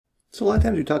So a lot of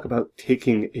times we talk about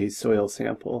taking a soil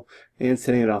sample and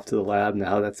sending it off to the lab and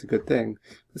how that's a good thing.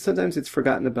 But sometimes it's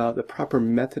forgotten about the proper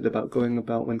method about going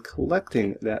about when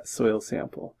collecting that soil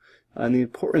sample and the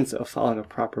importance of following a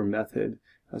proper method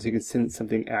so you can send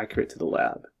something accurate to the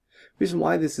lab. The reason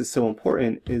why this is so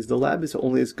important is the lab is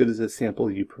only as good as the sample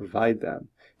you provide them.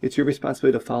 It's your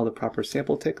responsibility to follow the proper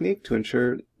sample technique to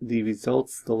ensure the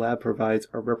results the lab provides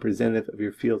are representative of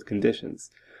your field conditions.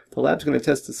 The lab's going to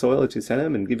test the soil that you send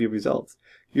them and give you results.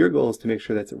 Your goal is to make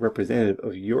sure that's representative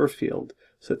of your field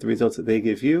so that the results that they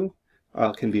give you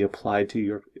can be applied to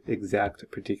your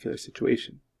exact particular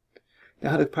situation.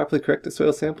 Now, how to properly correct a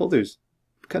soil sample? There's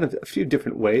kind of a few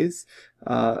different ways.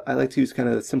 I like to use kind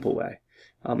of the simple way.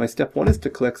 My step one is to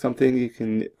collect something you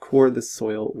can core the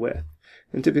soil with.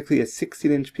 And typically a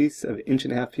 16-inch piece of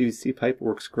 1.5-inch PVC pipe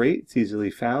works great. It's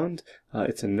easily found.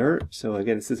 It's inert, so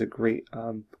again, this is a great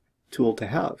tool to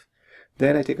have.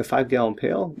 Then I take a 5-gallon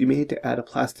pail. You may need to add a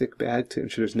plastic bag to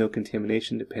ensure there's no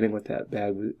contamination depending what that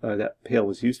bag that pail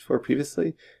was used for previously.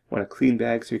 You want a clean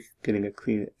bag so you're getting a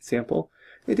clean sample.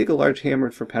 I take a large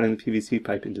hammer for pounding the PVC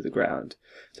pipe into the ground.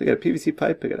 So I got a PVC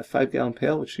pipe, I got a 5-gallon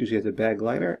pail, which usually has a bag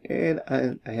liner, and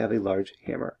I have a large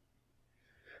hammer.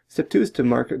 Step 2 is to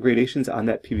mark gradations on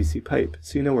that PVC pipe,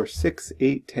 so you know where 6,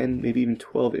 8, 10, maybe even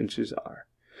 12 inches are.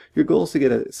 Your goal is to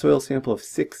get a soil sample of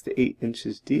 6 to 8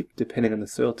 inches deep. Depending on the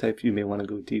soil type, you may want to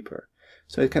go deeper.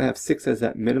 So I kind of have 6 as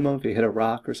that minimum if you hit a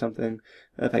rock or something.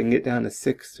 If I can get down to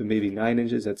 6 to maybe 9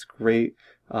 inches, that's great.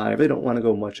 I really don't want to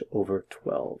go much over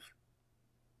 12.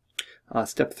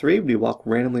 Step 3 would be walk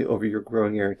randomly over your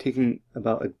growing area, taking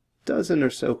about a dozen or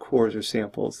so cores or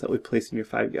samples that we place in your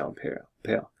 5-gallon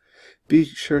pail. Be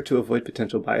sure to avoid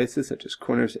potential biases such as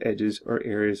corners, edges, or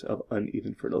areas of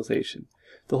uneven fertilization.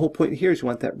 The whole point here is you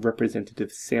want that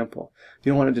representative sample.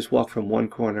 You don't want to just walk from one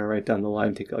corner right down the line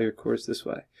and take all your cores this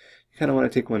way. You kind of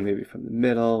want to take one maybe from the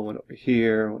middle, one over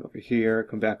here,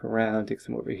 come back around, take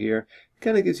some over here. It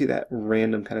kind of gives you that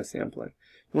random kind of sampling.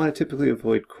 You want to typically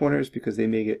avoid corners because they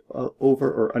may get over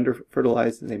or under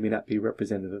fertilized and they may not be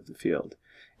representative of the field.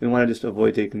 You want to just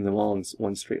avoid taking them all in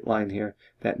one straight line here.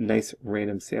 That nice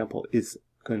random sample is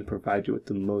going to provide you with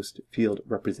the most field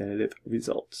representative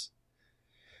results.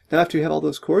 Now after you have all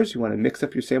those cores, you want to mix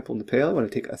up your sample in the pail. You want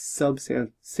to take a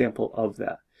sub-sample of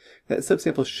that. That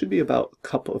sub-sample should be about a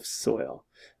cup of soil.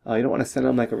 You don't want to send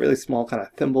them like a really small kind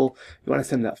of thimble. You want to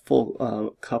send that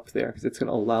full cup there because it's going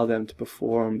to allow them to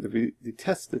perform the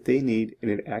tests that they need in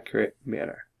an accurate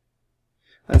manner.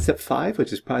 Step 5,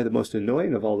 which is probably the most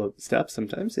annoying of all the steps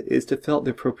sometimes, is to fill out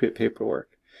the appropriate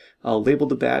paperwork. Label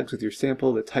the bags with your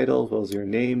sample, the title, as well as your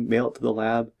name, mail it to the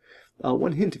lab.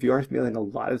 One hint, if you are mailing a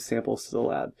lot of samples to the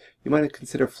lab, you might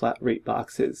consider flat rate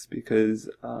boxes because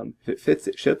if it fits,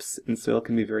 it ships, and soil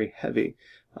can be very heavy.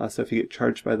 So if you get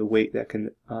charged by the weight, that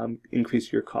can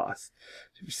increase your costs.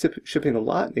 If you're shipping a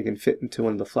lot, they can fit into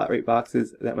one of the flat rate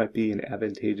boxes. That might be an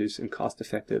advantageous and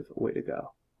cost-effective way to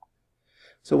go.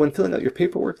 So when filling out your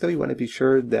paperwork, though, you want to be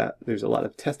sure that there's a lot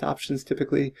of test options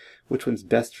typically. Which one's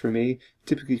best for me?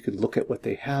 Typically, you could look at what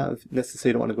they have. Necessarily,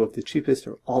 you don't want to go with the cheapest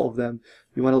or all of them.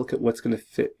 You want to look at what's going to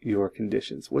fit your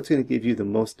conditions. What's going to give you the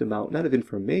most amount, not of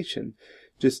information,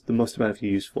 just the most amount of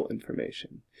useful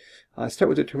information. Start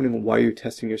with determining why you're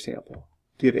testing your sample.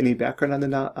 Do you have any background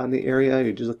on the area?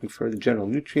 You're just looking for the general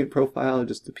nutrient profile,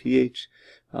 just the pH,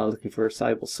 looking for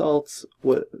soluble salts,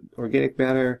 what organic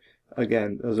matter.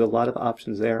 Again, there's a lot of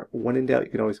options there. When in doubt,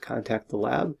 you can always contact the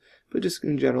lab, but just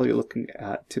in general, you're looking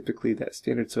at typically that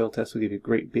standard soil test will give you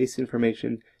great base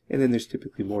information, and then there's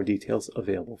typically more details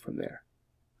available from there.